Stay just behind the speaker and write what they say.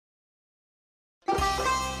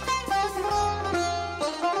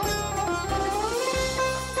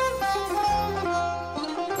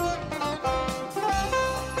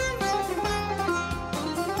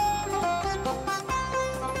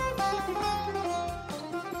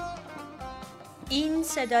این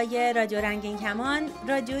صدای رادیو رنگین کمان،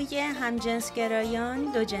 رادیوی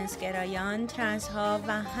همجنسگرایان، دوجنسگرایان، ترنس ها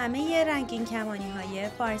و همه رنگین کمانی های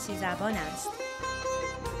فارسی زبان است.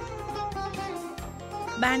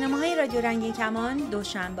 برنامه های رادیو رنگین کمان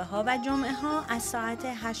دوشنبه ها و جمعه ها از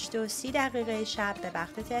ساعت 8:30 شب به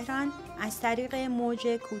وقت تهران از طریق موج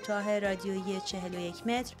کوتاه رادیویی 41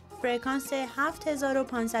 متر فرکانس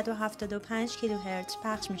 7575 کیلوهرتز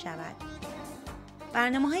پخش می شود.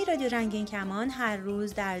 برنامه‌های رادیو رنگین کمان هر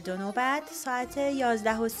روز در 2 نوبت ساعت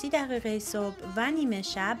 11:30 صبح و نیمه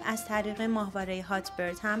شب از طریق ماهواره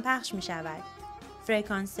هاتبرد هم پخش می شود.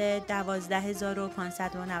 فرکانس 12597،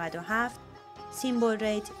 سیمبل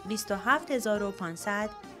ریت 27500،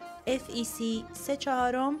 FEC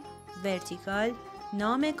 3/4، ورتیکال،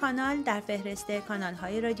 نام کانال در فهرست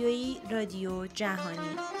کانال‌های رادیویی رادیو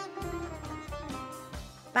جهانی.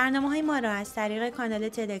 برنامه‌های ما را از طریق کانال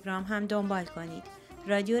تلگرام هم دنبال کنید.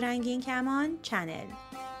 رادیو رنگین کمان چنل.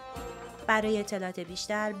 برای اطلاعات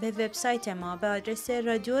بیشتر به وبسایت ما به آدرس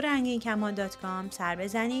radioranginkaman.com سر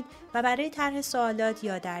بزنید و برای طرح سوالات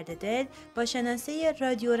یا درد دل با شناسه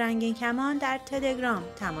رادیو رنگین کمان در تلگرام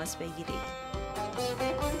تماس بگیرید.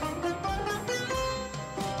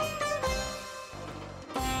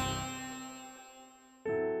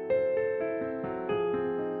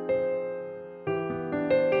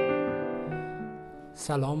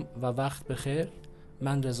 سلام و وقت بخیر.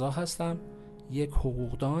 من رضا هستم، یک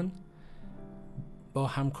حقوقدان. با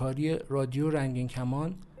همکاری رادیو رنگین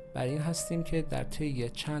کمان بر این هستیم که در طی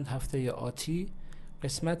چند هفته آتی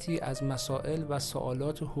قسمتی از مسائل و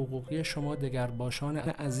سوالات حقوقی شما دگرباشان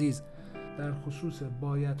عزیز در خصوص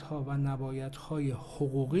بایدها و نبایدهای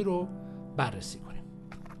حقوقی رو بررسی کنیم.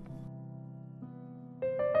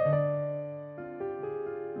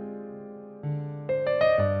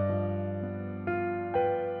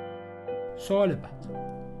 سوال بعد: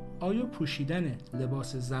 آیا پوشیدن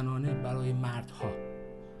لباس زنانه برای مردها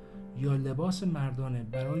یا لباس مردانه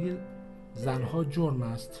برای زنها جرم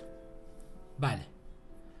است؟ بله.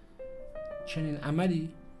 چنین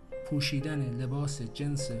عملی، پوشیدن لباس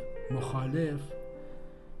جنس مخالف،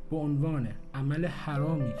 به عنوان عمل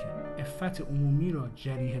حرامی که عفت عمومی را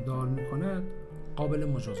جریحه دار می کند قابل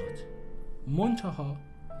مجازات. منتها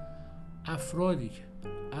افرادی که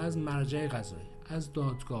از مرجع قضایی، از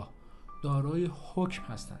دادگاه دارای حکم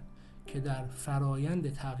هستند که در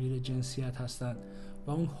فرایند تغییر جنسیت هستند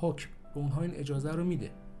و اون حکم به اونها این اجازه رو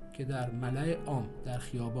میده که در ملأ عام، در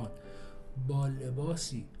خیابان، با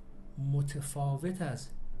لباسی متفاوت از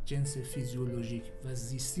جنس فیزیولوژیک و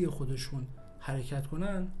زیستی خودشون حرکت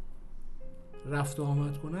کنن، رفت و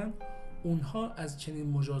آمد کنن، اونها از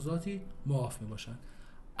چنین مجازاتی معاف می باشن.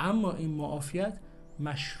 اما این معافیت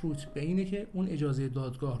مشروط به اینه که اون اجازه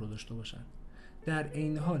دادگاه رو داشته باشن. در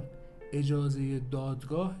این حال اجازه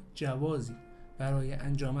دادگاه جوازی برای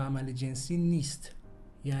انجام عمل جنسی نیست.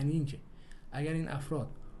 یعنی اینکه اگر این افراد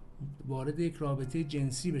وارد یک رابطه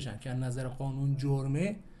جنسی بشن که از نظر قانون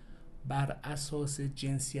جرمه، بر اساس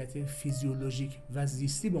جنسیت فیزیولوژیک و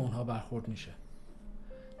زیستی به اونها برخورد میشه،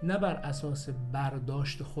 نه بر اساس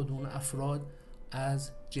برداشت خود اون افراد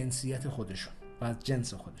از جنسیت خودشون و از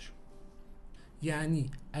جنس خودشون.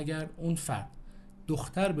 یعنی اگر اون فرد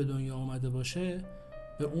دختر به دنیا آمده باشه،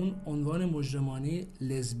 به اون عنوان مجرمانه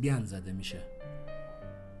لزبیان زده میشه.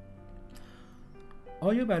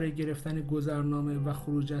 آیا برای گرفتن گذرنامه و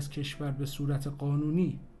خروج از کشور به صورت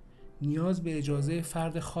قانونی نیاز به اجازه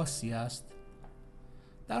فرد خاصی است؟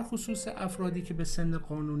 در خصوص افرادی که به سن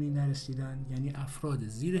قانونی نرسیدن، یعنی افراد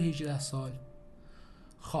زیر 18 سال،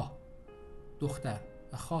 خواه دختر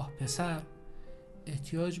و خواه پسر،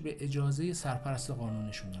 احتیاج به اجازه سرپرست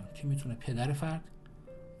قانونیشون دارن که میتونه پدر فرد،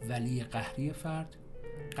 ولی قهری فرد،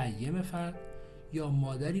 قیم فرد یا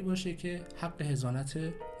مادری باشه که حق حضانت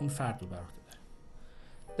اون فرد رو بر عهده داره.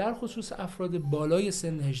 در خصوص افراد بالای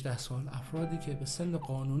سن 18 سال، افرادی که به سن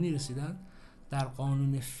قانونی رسیدن، در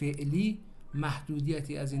قانون فعلی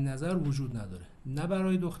محدودیتی از این نظر وجود نداره، نه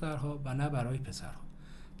برای دخترها و نه برای پسرها.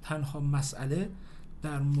 تنها مسئله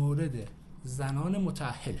در مورد زنان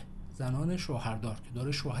متأهل، زنان شوهردار که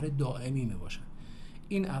داره شوهر دائمی می باشن.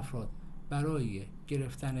 این افراد برای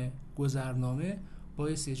گرفتن گذرنامه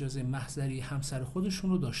باید اجازه محضری همسر خودشون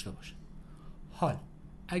رو داشته باشه. حال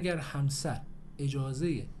اگر همسر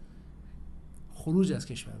اجازه خروج از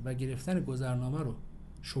کشور و گرفتن گذرنامه رو،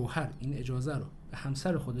 شوهر این اجازه رو به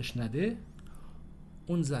همسر خودش نده،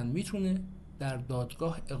 اون زن میتونه در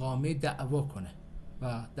دادگاه اقامه دعوا کنه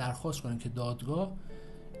و درخواست کنه که دادگاه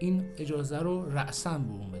این اجازه رو رأساً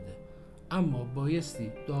به اون بده. اما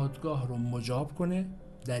بایستی دادگاه رو مجاب کنه،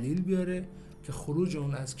 دلیل بیاره که خروج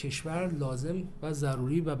اون از کشور لازم و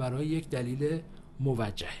ضروری و برای یک دلیل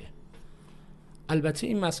موجهه. البته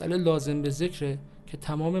این مسئله لازم به ذکره که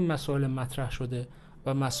تمام مسائل مطرح شده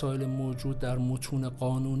و مسائل موجود در متون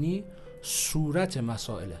قانونی صورت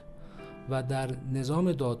مسائله و در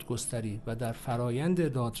نظام دادگستری و در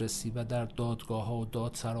فرایند دادرسی و در دادگاه‌ها و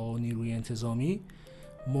دادسراها و نیروی انتظامی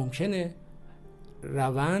ممکنه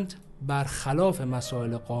روند برخلاف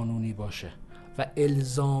مسائل قانونی باشه و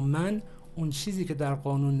الزاماً اون چیزی که در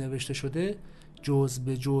قانون نوشته شده جز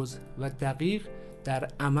به جز و دقیق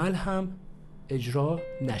در عمل هم اجرا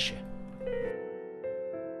نشه.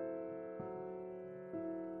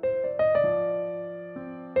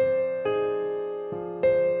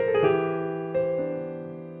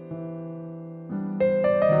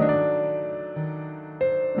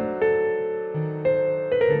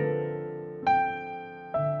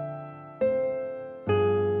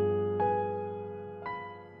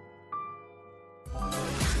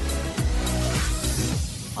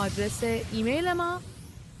 آدرس ایمیل ما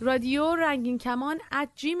رادیو رنگین کمان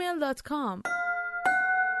 @gmail.com.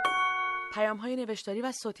 پیام‌های نوشتاری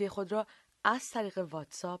و صوتی خود را از طریق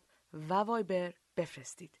واتساپ و وایبر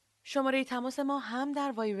بفرستید. شماره تماس ما هم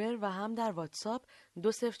در وایبر و هم در واتساپ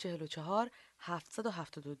 2044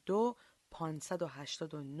 772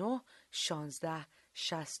 589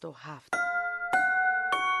 1667.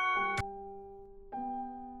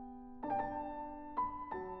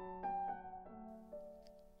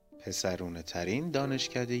 پسرونه ترین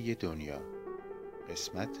دانشکده دنیا،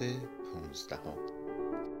 قسمت 15.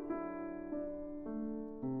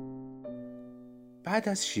 بعد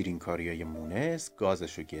از شیرینکاریای مونس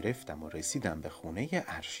گازشو گرفتم و رسیدم به خونه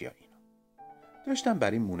ارشیا. داشتم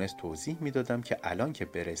برای مونس توضیح میدادم که الان که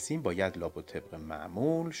برسیم باید لاب و طبق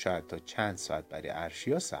معمول شاید تا چند ساعت برای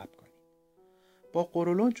ارشیا صبر کنیم. با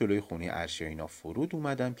قرولون جلوی خونه ارشیا فرود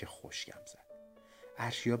اومدم که خشکم زد.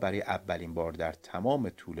 ارشیا برای اولین بار در تمام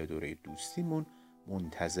طول دوره دوستیمون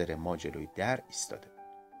منتظر ما جلوی در ایستاده بود.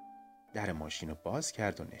 در ماشین رو باز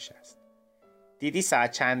کرد و نشست. دیدی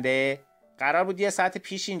ساعت چنده؟ قرار بود 1 ساعت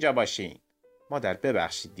پیش اینجا باشین. مادر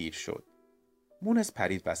ببخشید دیر شد. مونس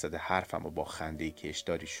پرید وسط حرفم و با خنده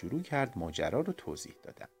کشداری شروع کرد ماجرا رو توضیح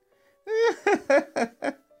دادم.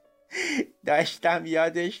 داشتم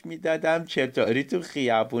یادش میدادم چطوری تو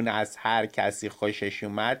خیابون از هر کسی خوشش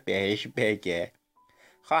اومد بهش بگه.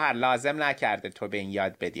 خواهر لازم نکرده تو به این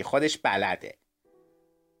یاد بدی، خودش بلده.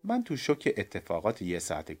 من تو شوک اتفاقات 1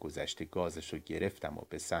 ساعت گذشته گازشو گرفتم و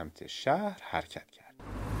به سمت شهر حرکت کردم.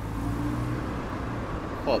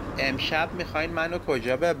 خب امشب میخواین منو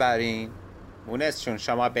کجا ببرین؟ مونس چون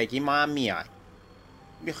شما بگی ما هم میایم.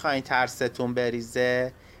 میخواین ترستون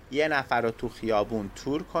بریزه؟ 1 نفر رو تو خیابون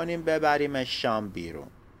تور کنیم ببریم شام بیرون.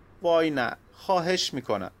 وای نه، خواهش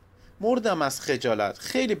میکنم. مردم از خجالت،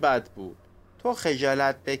 خیلی بد بود. تو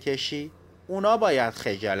خجالت بکشی؟ اونا باید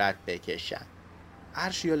خجالت بکشن.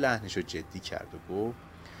 ارشیا لحنشو جدی کرد و گفت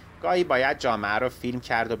گاهی باید جمعه رو فیلم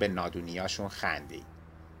کرد و به نادونیاشون خندید.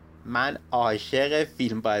 من عاشق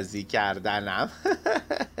فیلم بازی کردنم.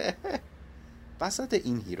 وسط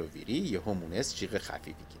این هیروویری یهو مونس جیغ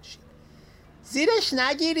خفیفی کشید. زیرش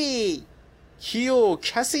نگیری! کیو؟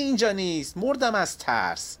 کسی اینجا نیست، مردم از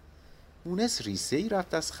ترس. مونس ریسه‌ای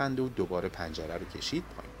رفت از خنده و دوباره پنجره رو کشید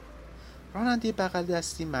پایین. راننده بغل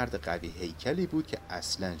دستی مرد قوی هیکلی بود که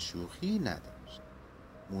اصلاً شوخی نداشت.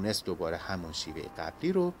 مونس دوباره همون شیوه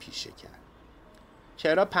قبلی رو پیشه کرد.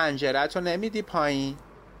 چرا پنجره‌تو نمیدی پایین؟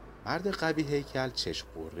 مرد قوی هیکل چشم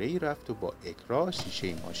قره‌ای رفت و با اکراه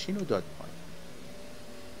شیشه ماشین رو داد پایین.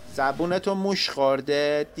 زبونتو موش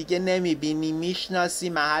خورده؟ دیگه نمیبینی، میشناسی،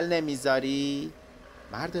 محل نمیذاری؟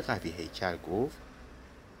 مرد قوی هیکل گفت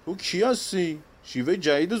تو کی هستی؟ شیوه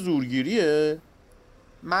جدید زورگیریه؟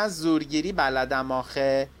 من زورگیری بلدم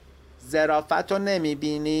آخه. ظرافتو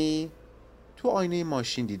نمیبینی؟ تو آینه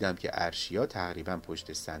ماشین دیدم که ارشیا تقریبا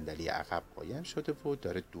پشت صندلی عقب قایم شده و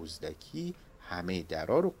داره دزدکی همه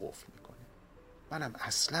درا رو قفل میکنه. منم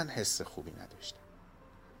اصلا حس خوبی نداشتم.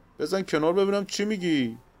 بزن کنار ببینم چی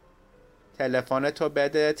میگی؟ تلفنتو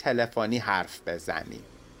بده تلفنی حرف بزنی.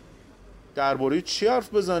 درباره چی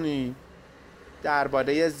حرف بزنی؟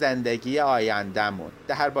 درباره زندگی آیندمون.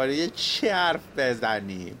 درباره چی حرف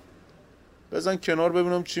بزنیم؟ بزن کنار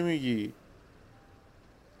ببینم چی میگی.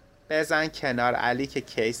 بزن کنار علی که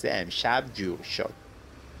کیس امشب جور شد.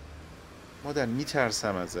 مادر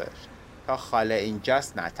میترسم ازش. تا خاله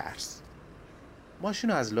اینجاست نترس.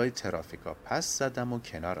 ماشینو از لای ترافیکا پس زدم و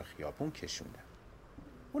کنار خیابون کشوندم.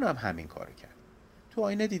 اونم همین کارو کرد. تو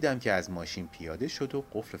آینه دیدم که از ماشین پیاده شد و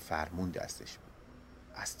قفل فرمون دستش بود.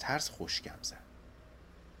 از ترس خشکم زد.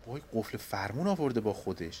 وای قفل فرمون آورده با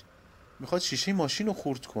خودش. میخواد شیشه ماشین رو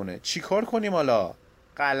خورد کنه. چی کار کنیم حالا؟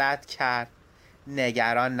 غلط کرد.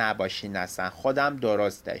 نگران نباشین اصلا، خودم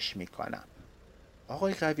درستش میکنم.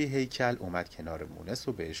 آقای قوی هیکل اومد کنار مونس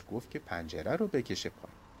و بهش گفت که پنجره رو بکشه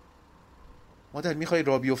پایین. مادر میخوای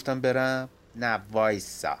راه بیفتم برم؟ نه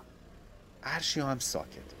وایسا. ارشیا هم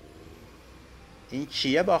ساکت. این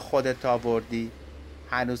کیه با خودت آوردی؟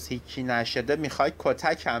 هنوز هیچی نشده میخوای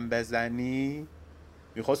کتکم بزنی؟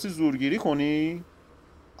 میخواستی زورگیری کنی؟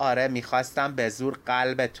 آره میخواستم به زور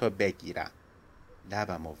قلب تو بگیرم.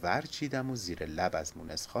 لبم و ورچیدم و زیر لب از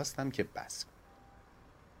مونس خواستم که بس کن.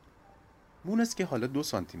 مونس که حالا 2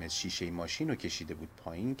 سانتیمتر شیشه ماشین رو کشیده بود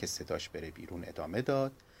پایین که صداش بره بیرون ادامه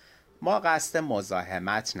داد: ما قصد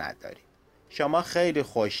مزاحمت نداریم. شما خیلی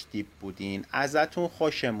خوش‌تیپ بودین، ازتون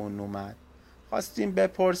خوشمون اومد. خواستیم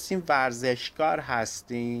بپرسیم ورزشکار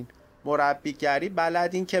هستین؟ مربیگری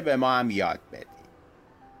بلدین که به ما هم یاد بدین.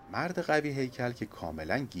 مرد قوی هیکل که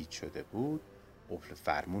کاملا گیج شده بود قفل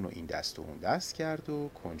فرمون رو این دست و اون دست کرد و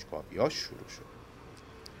کنجکاویاش شروع شد.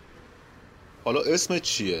 حالا اسمت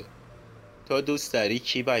چیه؟ تو دوست داری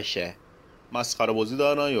کی باشه؟ مسخره بازی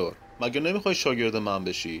در نیار. مگه نمیخوای شاگرد من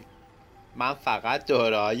بشی؟ من فقط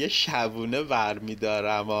دوره‌های شبونه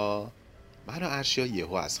برمیدارم. من و ارشیا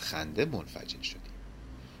یهو از خنده منفجر شدیم.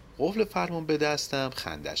 قفل فرمون به دستم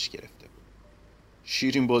خندش گرفته بود.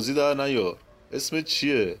 شیرین بازی در نیار. اسمت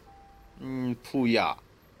چیه؟ پویا.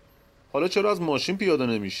 حالا چرا از ماشین پیاده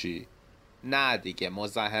نمیشی؟ نه دیگه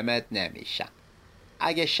مزاحمت نمیشم.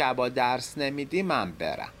 اگه شبا درس نمیدی من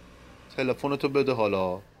برم. تلفنتو بده.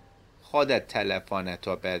 حالا خودت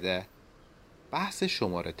تلفنتو بده. بحث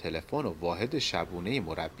شماره تلفن و واحد شبونه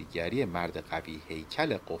مربیگری مرد قوی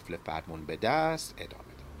هیکل قفل فرمون به دست ادامه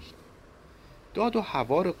داشت. داد و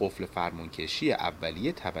هوار قفل فرمون کشی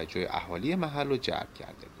اولیه توجه اهالی محل رو جلب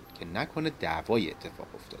کرده بود که نکنه دعوای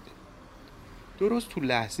اتفاق افتاده. درست تو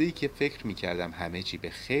لحظه‌ای که فکر می‌کردم همه چی به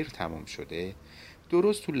خیر تموم شده،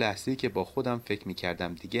 درست تو لحظه‌ای که با خودم فکر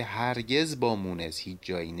می‌کردم دیگه هرگز با مونس هیچ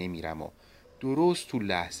جایی نمیرم و درست تو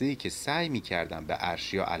لحظه‌ای که سعی می‌کردم به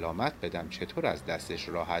ارشیا علامت بدم چطور از دستش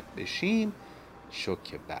راحت بشیم،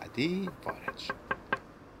 شوک بعدی وارد شد.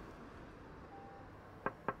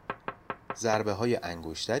 ضربه‌های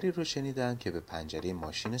انگشتری رو شنیدم که به پنجره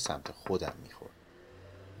ماشین سمت خودم می‌خورد.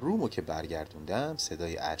 رومو که برگردوندم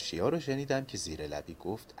صدای ارشیا رو شنیدم که زیر لبی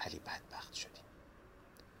گفت علی بدبخت شدیم.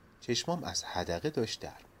 چشمام از حدقه داشت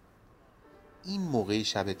در این موقع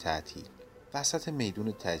شب تعطیل وسط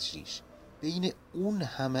میدون تجریش بین اون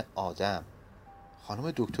همه آدم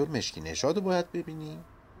خانم دکتر مشکی نژاد رو باید ببینی؟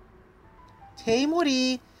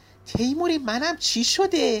 تیموری منم چی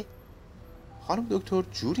شده؟ خانم دکتر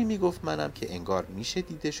جوری میگفت منم که انگار میشه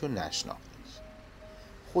دیدش و نشناختش.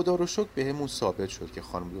 خدا رو شکر بهمون ثابت شد که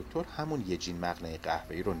خانم دکتر همون یه جین مقنعه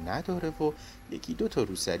قهوه‌ای رو نداره و 1-2 تا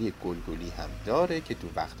روسری گلگلی هم داره که تو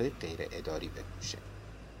وقتای غیر اداری بپوشه.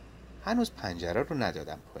 هنوز پنجره رو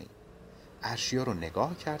ندادم پایین. ارشیا رو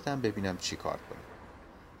نگاه کردم ببینم چی کار کنم.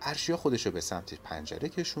 ارشیا خودشو به سمت پنجره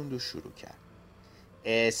کشوند و شروع کرد.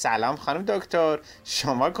 سلام خانم دکتر،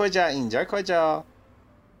 شما کجا؟ اینجا کجا؟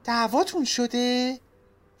 دعواتون شده؟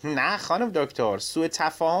 نه خانم دکتر، سوء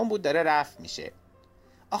تفاهم بود داره رفع میشه.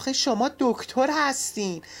 آخه شما دکتر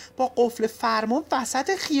هستین، با قفل فرمون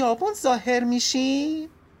وسط خیابون ظاهر میشین؟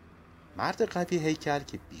 مرد قوی هیکل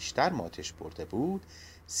که بیشتر ماتش برده بود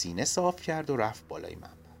سینه صاف کرد و رفت بالای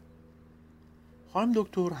منبر. خانم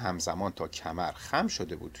دکتر همزمان تا کمر خم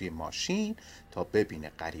شده بود توی ماشین تا ببینه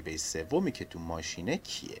غریبه سومی که تو ماشینه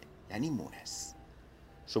کیه، یعنی مونس.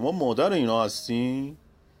 شما مادر اینا هستین؟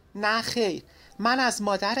 نه خیر، من از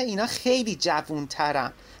مادر اینا خیلی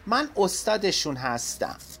جوون‌ترم. من استادشون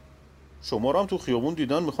هستم. شما رو هم تو خیابون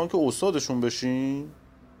دیدن میخوان که استادشون بشین؟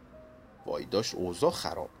 وای داشت اوضاع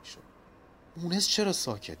خراب میشد. مونس چرا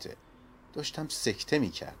ساکته؟ داشتم سکته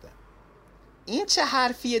میکردم. این چه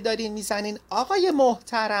حرفیه دارین میزنین آقای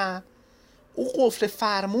محترم؟ او قفل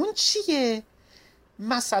فرمون چیه؟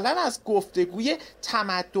 مثلا از گفتگوی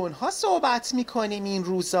تمدن‌ها صحبت میکنیم این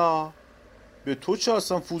روزا. به تو چه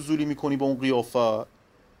اصلا فضولی میکنی با اون قیافت؟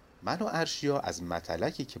 من و ارشیا از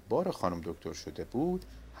متلکی که بار خانم دکتر شده بود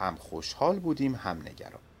هم خوشحال بودیم هم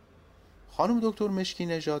نگران. خانم دکتر مشکی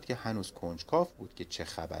نژاد که هنوز کنجکاو بود که چه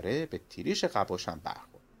خبره به تیریش قباشم برخورد.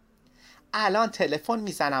 الان تلفن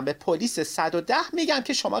میزنم به پلیس 110 میگم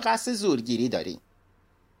که شما قصد زورگیری دارین.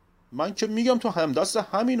 من که میگم تو همدست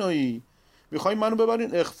همینایی. میخوای منو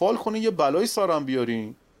ببرین اخفال کنین یه بلای سرم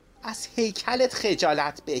بیارین؟ از هیکلت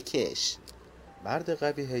خجالت بکش. مرد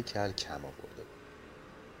قوی هیکل کم آورده بود.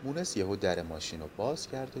 مونس یهو در ماشین رو باز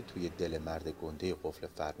کرد و توی دل مرد گنده قفل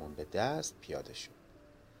فرمون به دست پیاده شد.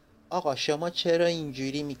 آقا شما چرا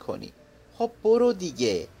اینجوری میکنی؟ خب برو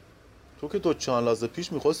دیگه. تو که تا چند لحظه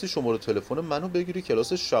پیش میخواستی شماره تلفن منو بگیری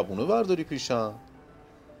کلاس شبونه برداری پیشم.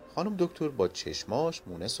 خانم دکتر با چشماش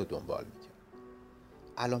مونس رو دنبال میکرد.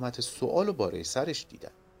 علامت سوالو بالای سرش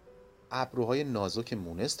دیدم. ابروهای نازک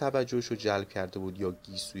مونس توجهشو جلب کرده بود یا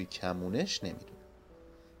گیسوی کمونش نمیدونم،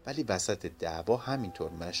 ولی وسط دعوا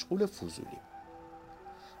همینطور مشغول فضولی بود.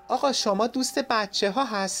 آقا شما دوست بچه ها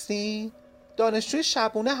هستین؟ دانشجوی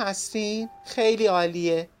شبونه هستین؟ خیلی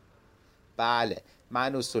عالیه. بله،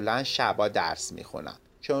 من اصولا شبا درس میخونم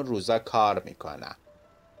چون روزا کار میکنم.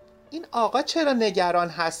 این آقا چرا نگران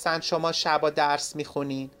هستن شما شبا درس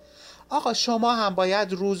میخونین؟ آقا شما هم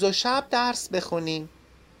باید روز و شب درس بخونین.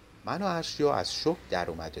 من و ارشیا از شوک در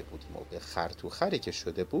اومده بودیم و به خرطوخری که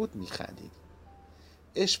شده بود میخندید.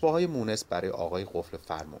 اشوه‌های مونس برای آقای قفل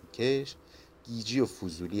فرمانکش، گیجی و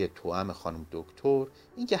فضولی توأم خانم دکتر،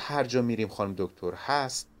 اینکه هر جا میریم خانم دکتر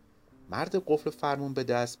هست. مرد قفل فرمون به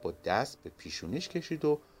دست به پیشونیش کشید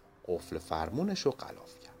و قفل فرمونش رو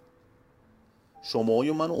غلاف کرد. شما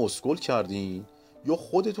یا منو اسکول کردین یا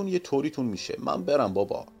خودتون یه طوریتون میشه. من برم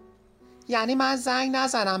بابا. یعنی من زنگ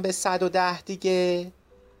نزنم به 110 دیگه؟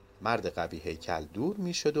 مرد قوی هیکل دور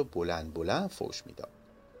میشد و بلند بلند فوش میداد.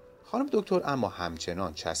 خانم دکتر اما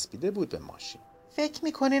همچنان چسبیده بود به ماشین. فکر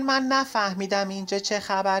میکنین من نفهمیدم اینجا چه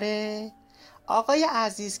خبره؟ آقای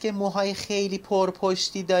عزیز که موهای خیلی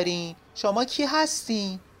پرپشتی دارین، شما کی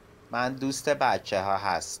هستین؟ من دوست بچه ها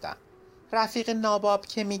هستم. رفیق ناباب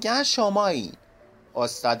که میگن شمایین.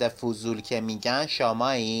 استاد فضول که میگن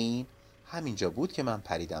شمایین. همینجا بود که من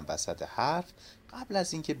پریدم وسط حرف قبل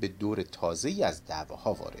از اینکه به دور تازه‌ای از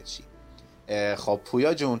دعواها وارد شیم. خب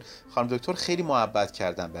پویا جون، خانم دکتر خیلی محبت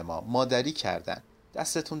کردن به ما، مادری کردن.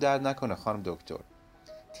 دستتون درد نکنه خانم دکتر.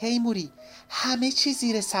 تیموری، همه چی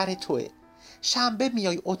زیر سر توه. شنبه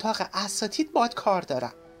میای اتاق اساتید باد کار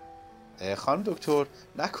دارم. خانم دکتر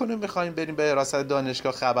نکنه میخوایم بریم به حراست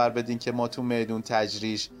دانشگاه خبر بدین که ما تو میدون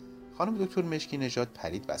تجریش. خانم دکتر مشکی نژاد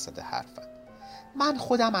پرید وسط حرفم. من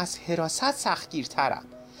خودم از حراست سختگیرترم.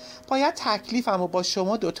 باید تکلیفمو با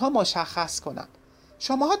شما دوتا مشخص کنم.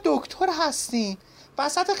 شماها دکتر هستین،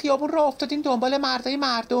 وسط خیابون راه افتادین دنبال مردای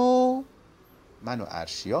مردم. من و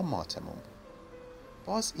ارشیا ماتمون بود.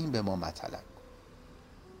 باز این به ما مطلب بود.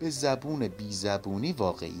 به زبون بی زبونی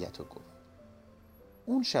واقعیتو گفت.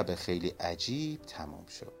 اون شب خیلی عجیب تمام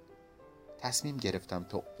شد. تصمیم گرفتم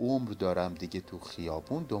تا عمر دارم دیگه تو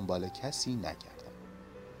خیابون دنبال کسی نگردم.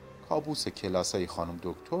 کابوس کلاسای خانم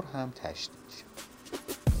دکتر هم تشدید شد.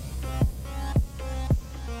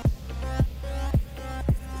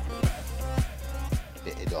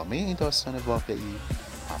 به ادامه این داستان واقعی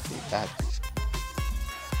هفته بعد گوش کنید.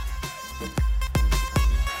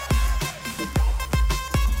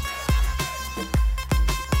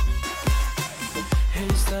 هی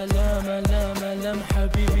سلام علام علام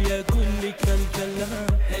حبیبی اقول لك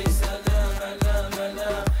الكلام. هی سلام علام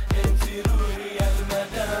علام انتی روحی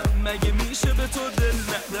المدام. مگه میشه به تو دل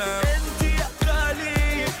ندم؟ انتی یا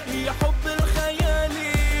غالی یا حب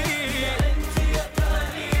الخیالی. انتی یا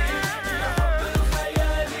غالی یا حب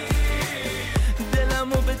الخیالی.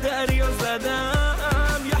 دلمو به دریا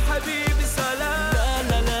زدم یا حبیبی سلام.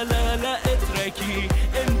 لا لا لا لا اترکی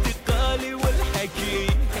انتی قالی والحکی.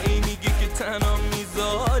 هی میگی که تنها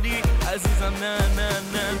میذاری عزیزم. نه نه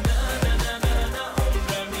نه نه نه نه نه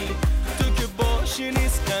عمرمی تو که باشی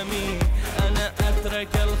نیست کمی. انا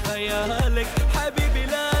اترك الخيالك حبيبي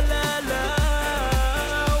لا لا لا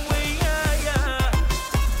ويايا.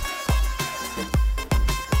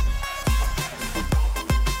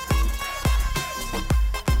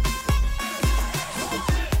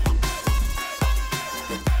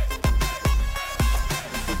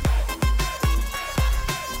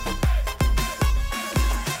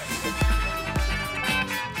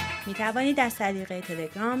 می توانید از طریق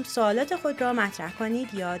تلگرام سوالات خود را مطرح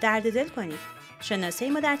کنید یا درد دل کنید. شناسه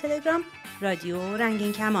ما در تلگرام رادیو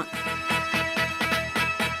رنگین کمان.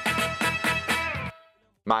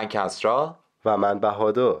 من کسرا و من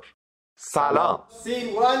بهادر. سلام.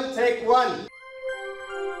 سین وان تک وان.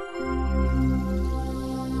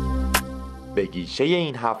 به گیشه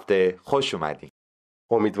این هفته خوش اومدین.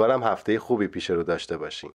 امیدوارم هفته خوبی پیش رو داشته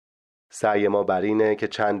باشیم. سعی ما بر اینه که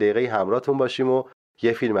چند دقیقه همراهتون باشیم و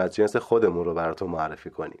یه فیلم از جنس خودمون رو براتون معرفی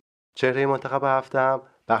کنیم. چهره منتخب هفته هم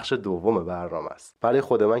بخش دوم برنامه است. برای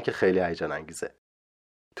خود من که خیلی هیجان انگیزه.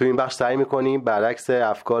 تو این بخش سعی می‌کنیم برعکس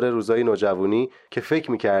افکار روزای نوجوانی که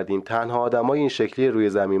فکر می‌کردیم تنها آدمای این شکلی روی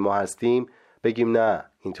زمین ما هستیم، بگیم نه،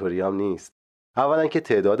 اینطوری هم نیست. اولا که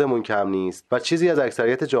تعدادمون کم نیست و چیزی از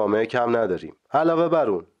اکثریت جامعه کم نداریم. علاوه بر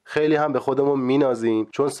اون خیلی هم به خودمون مینازیم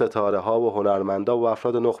چون ستاره ها و هنرمندا و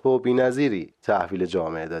افراد نخبه و بی‌نظیری تحویل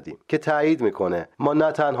جامعه دادیم که تایید میکنه ما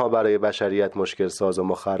نه تنها برای بشریت مشکل ساز و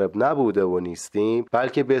مخرب نبوده و نیستیم،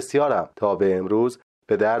 بلکه بسیار هم تا به امروز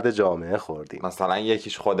به درد جامعه خوردیم. مثلا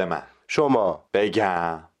یکیش خود من. شما.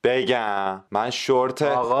 بگم من شورت.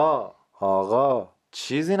 آقا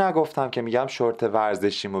چیزی نگفتم که میگم شورت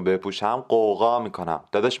ورزشیمو بپوشم قوقا میکنم.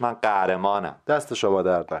 داداش من قهرمانم. دست شما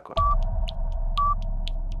درد نکنه.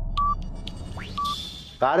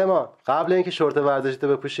 قهرمان، قبل اینکه شورت ورزشیتو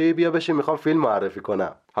بپوشی بیا بشین، میخوام فیلم معرفی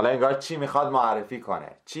کنم. حالا انگار چی میخواد معرفی کنه؟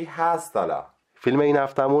 چی هست حالا؟ فیلم این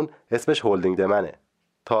هفتمون اسمش هولدینگ دمنه.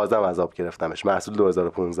 تازم از آب گرفتمش، محصول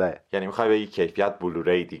 2015. یعنی میخوای بگی کیفیت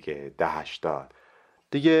بلوری دیگه 1080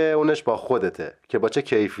 دیگه اونش با خودته که با چه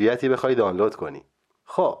کیفیتی بخوای دانلود کنی.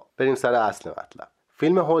 خب بریم سر اصل مطلب.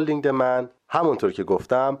 فیلم هولدینگ دمن همونطور که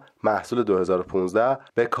گفتم محصول 2015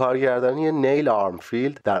 به کارگردانی نیل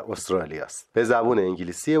آرمفیلد در استرالیا است. به زبان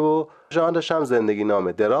انگلیسیه و ژانرش هم زندگی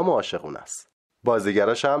نامه، درام و عاشقونه است.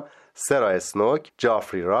 بازیگراش هم سرا اسنوک،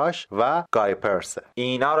 جافری راش و گای پرسه.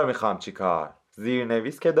 اینا رو میخوام چیکار؟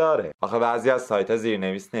 زیرنویس که داره. آخه بعضی از سایت‌ها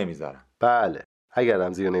زیرنویس نمیذارن. بله، اگر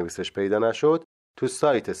هم زیرنویسش پیدا نشد تو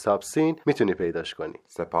سایت سابسین میتونی پیداش کنی.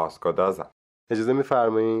 سپاسگزارم. اجازه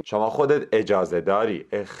میفرمایید؟ شما خودت اجازه داری،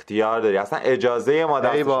 اختیار داری، اصلا اجازه ما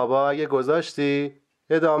دستش. ای بابا اگه گذاشتی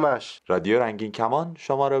ادامش. رادیو رنگین کمان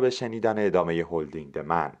شما رو به شنیدن ادامه هولدینگ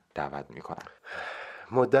دمن دعوت میکنم.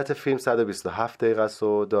 مدت فیلم 127 دقیقه است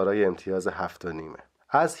و دارای امتیاز 7.5.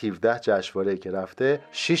 از 17 جشنواره‌ای که رفته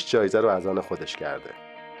 6 جایزه رو از آن خودش کرده.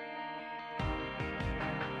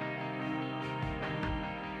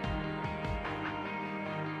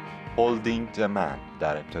 هولدینگ دمن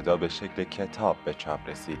در ابتدا به شکل کتاب به چاپ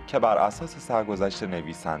رسید که بر اساس سرگذشت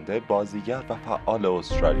نویسنده، بازیگر و فعال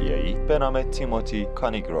استرالیایی به نام تیموتی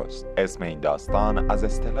کانیگروست. اسم این داستان از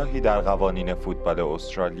اصطلاحی در قوانین فوتبال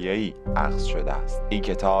استرالیایی اخذ شده است. این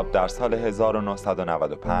کتاب در سال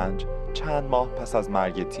 1995 چند ماه پس از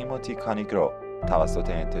مرگ تیموتی کانیگرو توسط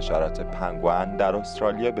انتشارات پنگوئن در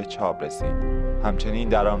استرالیا به چاپ رسید. همچنین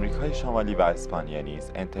در آمریکای شمالی و اسپانیا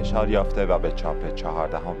نیز انتشار یافته و به چاپ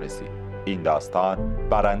 14 رسید. این داستان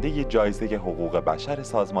برنده جایزه حقوق بشر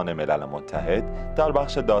سازمان ملل متحد در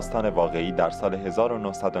بخش داستان واقعی در سال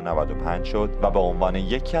 1995 شد و به عنوان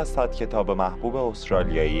یکی از 100 کتاب محبوب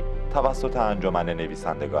استرالیایی توسط انجمن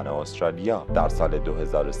نویسندگان استرالیا در سال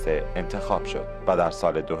 2003 انتخاب شد و در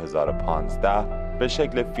سال 2015 به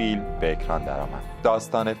شکل فیلم به اکران درآمد.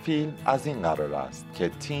 داستان فیلم از این قرار است که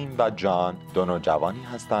تیم و جان دو نوجوانی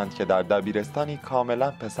هستند که در دبیرستانی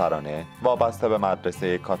کاملا پسرانه وابسته به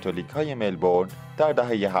مدرسه کاتولیکای ملبورن در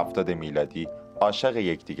دهه 70 میلادی عاشق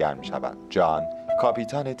یکدیگر می‌شوند. جان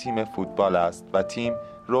کاپیتان تیم فوتبال است و تیم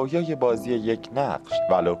رویای بازی یک نقش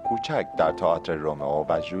ولو کوچک در تئاتر رومئو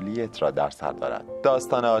و جولیت را در سر دارد.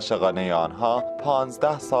 داستان عاشقانه آنها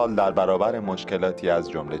 15 سال در برابر مشکلاتی از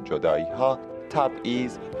جمله جدایی‌ها،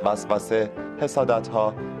 تبعیض، وسوسه،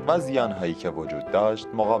 حسادت‌ها و زیان‌هایی که وجود داشت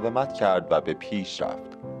مقاومت کرد و به پیش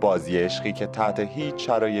رفت. بازی عشقی که تحت هیچ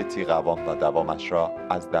شرایطی قوام و دوامش را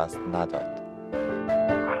از دست نداد.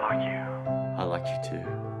 I like you too.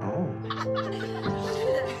 Oh.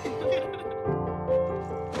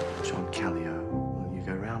 John Callio, will you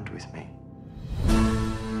go round with me?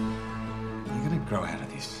 You're going to grow out of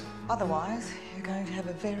this. Otherwise, you're going to have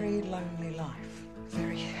a very lonely life.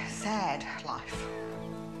 Very sad life.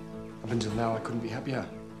 Up until now, I couldn't be happier.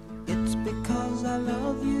 It's because I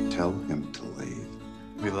love you. Tell him to leave.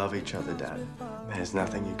 We love each other, Dad. There's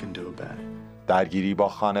nothing you can do about it. درگیری با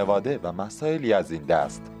خانواده و مسائلی از این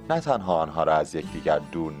دست نه تنها آنها را از یکدیگر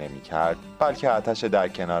دور نمی کرد، بلکه آتش در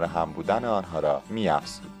کنار هم بودن آنها را می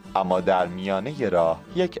افزود. اما در میانه راه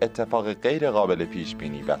یک اتفاق غیر قابل پیش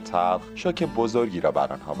بینی و تلخ شوک بزرگی را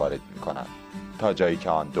بر آنها وارد می کند، تا جایی که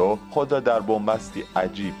آن دو خود را در بنبستی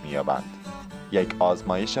عجیب می یابند. یک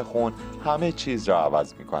آزمایش خون همه چیز را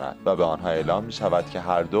عوض می کند و به آنها اعلام می شود که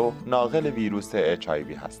هر دو ناقل ویروس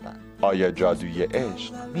HIV هستند. آیا جادوی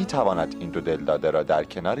عشق می تواند این دو دلداده را در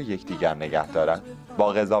کنار یکدیگر نگه دارد؟ با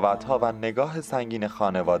قضاوت‌ها و نگاه سنگین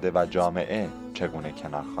خانواده و جامعه چگونه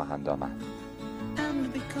کنار خواهند آمد؟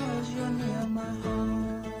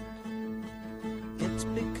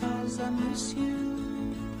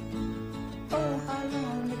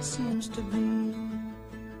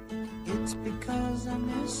 It's because I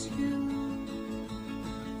miss you.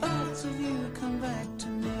 Thoughts of you come back to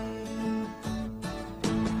me.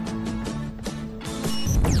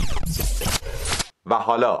 و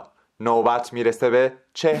حالا نوبت میرسه به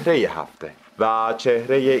چهره هفته و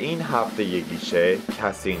چهره این هفته گیشه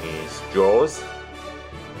کسی نیست جز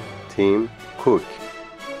تیم کوک.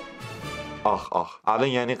 آخ الان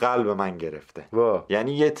یعنی قلب من گرفته.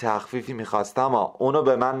 یعنی یه تخفیفی میخواستم اما اونو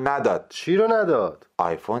به من نداد. چی رو نداد؟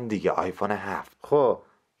 آیفون دیگه، آیفون 7. خب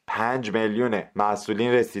 5 میلیونه،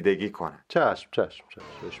 مسئولین رسیدگی کنن. چشم بهش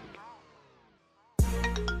میگم.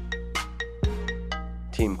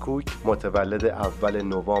 تیم کوک متولد اول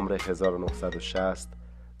نوامبر 1960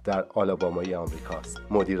 در آلابامای آمریکاست.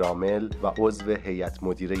 مدیر عامل و عضو هیئت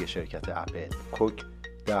مدیره شرکت اپل. کوک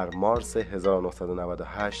در مارس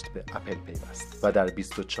 1998 به اپل پیوست و در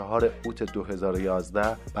 24 اوت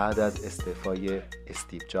 2011 بعد از استعفای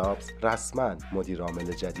استیو جابز رسما مدیر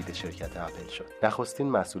عامل جدید شرکت اپل شد. نخستین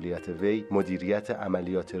مسئولیت وی مدیریت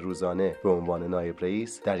عملیات روزانه به عنوان نایب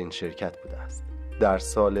رئیس در این شرکت بوده است. در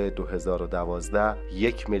سال 2012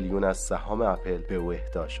 1 میلیون از سهام اپل به او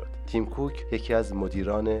اهدا شد. تیم کوک یکی از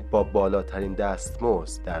مدیران با بالاترین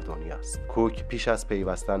دستمزد در دنیاست. کوک پیش از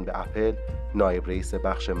پیوستن به اپل نایب رئیس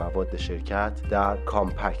بخش مواد شرکت در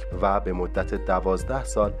کامپک و به مدت 12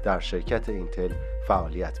 سال در شرکت اینتل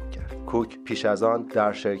فعالیت میکرد. کوک پیش از آن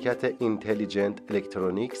در شرکت اینتلیجنت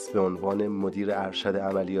الکترونیکس به عنوان مدیر ارشد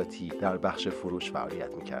عملیاتی در بخش فروش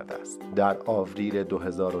فعالیت میکرده است. در آوریل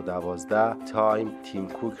 2012 تایم تیم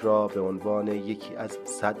کوک را به عنوان یکی از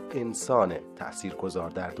 100 انسان تاثیرگذار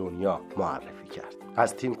در دنیا معرفی کرد.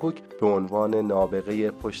 از تیم کوک به عنوان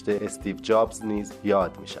نابغه پشت استیو جابز نیز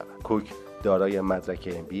یاد می شود. کوک دارای مدرک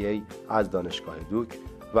MBA از دانشگاه دوک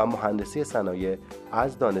و مهندسی صنایع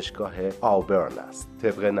از دانشگاه آوبرن است.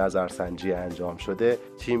 طبق نظرسنجی انجام شده،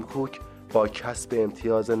 تیم کوک با کسب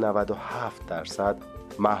امتیاز 97%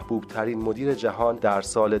 محبوب ترین مدیر جهان در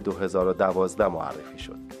سال 2012 معرفی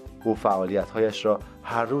شد. او فعالیت‌هایش را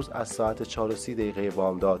هر روز از ساعت 4:30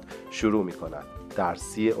 بامداد شروع می‌کند. در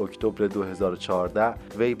 3 اکتبر 2014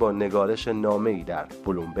 وی با نگارش نامه‌ای در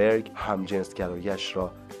بلومبرگ همجنسگرایی‌اش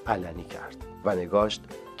را علنی کرد و نگاشت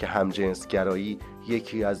که همجنسگرایی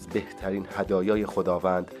یکی از بهترین هدایای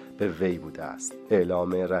خداوند به وی بوده است.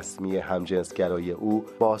 اعلام رسمی همجنسگرایی او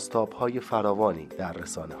بازتاب‌های فراوانی در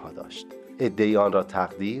رسانه‌ها داشت. عده‌ای آن را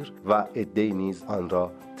تقدیر و عده‌ای نیز آن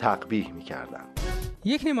را تقبیح می‌کردند.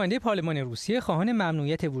 یک نماینده پارلمان روسیه خواهان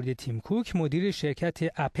ممنوعیت ورود تیم کوک مدیر شرکت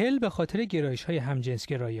اپل به خاطر گرایش‌های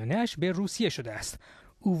همجنسگرایانه‌اش به روسیه شده است.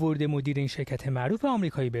 او ورود مدیر این شرکت معروف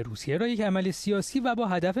آمریکایی به روسیه را یک عمل سیاسی و با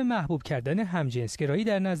هدف محبوب کردن همجنسگرایی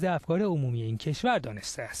در نزد افکار عمومی این کشور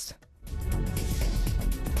دانسته است.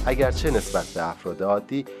 اگرچه نسبت به افراد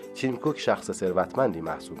عادی تیم کوک شخص ثروتمندی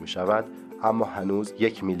محسوب می‌شود، اما هنوز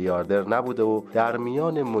 1 میلیاردر نبوده و در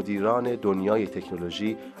میان مدیران دنیای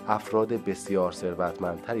تکنولوژی افراد بسیار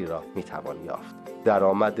ثروتمندتری را میتوان یافت.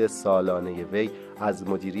 درآمد سالانه وی از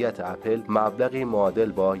مدیریت اپل مبلغی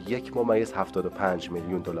معادل با 1.75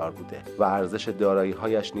 میلیون دلار بوده و ارزش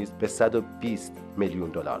دارایی‌هایش نیز به 120 میلیون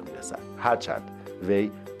دلار میرسد. هرچند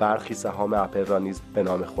وی برخی سهام اپل را نیز به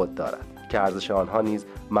نام خود دارد که ارزش آنها نیز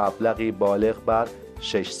مبلغی بالغ بر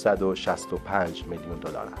 665 میلیون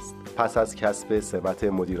دلار است. پس از کسب سمت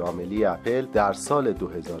مدیر عاملی اپل در سال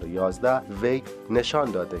 2011 وی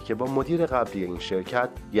نشان داده که با مدیر قبلی این شرکت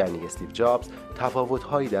یعنی استیو جابز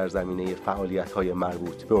تفاوت‌هایی در زمینه فعالیت‌های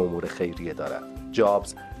مربوط به امور خیریه دارد.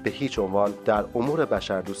 جابز به هیچ عنوان در امور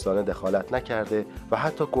بشردوستانه دخالت نکرده و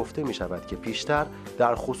حتی گفته می شود که پیشتر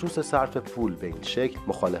در خصوص صرف پول به این شکل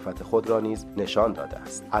مخالفت خود را نیز نشان داده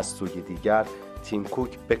است. از سوی دیگر تیم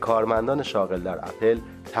کوک به کارمندان شاغل در اپل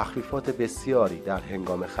تخفیفات بسیاری در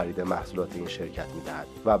هنگام خرید محصولات این شرکت می‌دهد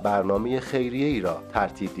و برنامه خیریه‌ای را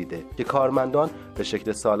ترتیب دیده که کارمندان به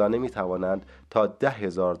شکل سالانه می‌توانند تا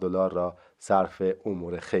 $10,000 را صرف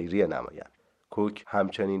امور خیریه نمایند. کوک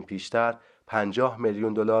همچنین پیشتر 50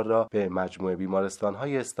 میلیون دلار را به مجموعه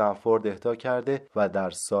بیمارستان‌های استنفورد اهدا کرده و در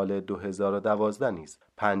سال 2012 نیز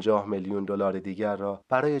 50 میلیون دلار دیگر را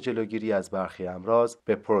برای جلوگیری از برخی امراض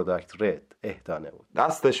به پروداکت رد اهدا نمود.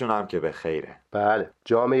 دستشون هم که به خیره. بله،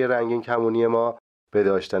 جامعه رنگین کمونی ما به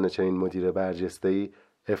داشتن چنین مدیر برجسته‌ای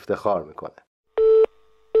افتخار میکنه.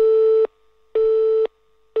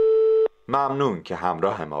 ممنون که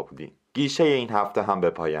همراه ما بودین. گیشه این هفته هم به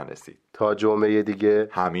پایان رسید. تا جمعه دیگه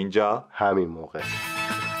همینجا همین موقع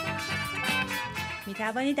می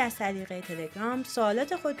توانید از طریق تلگرام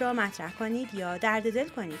سوالات خود را مطرح کنید یا درد دل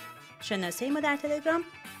کنید. شناسه ما در تلگرام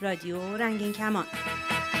رادیو رنگین کمان.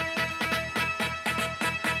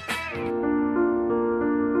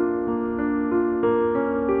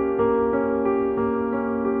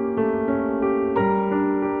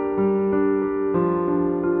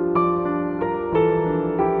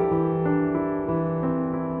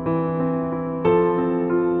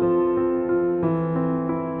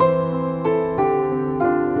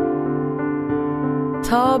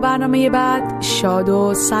 تا برنامه بعد شاد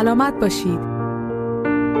و سلامت باشید.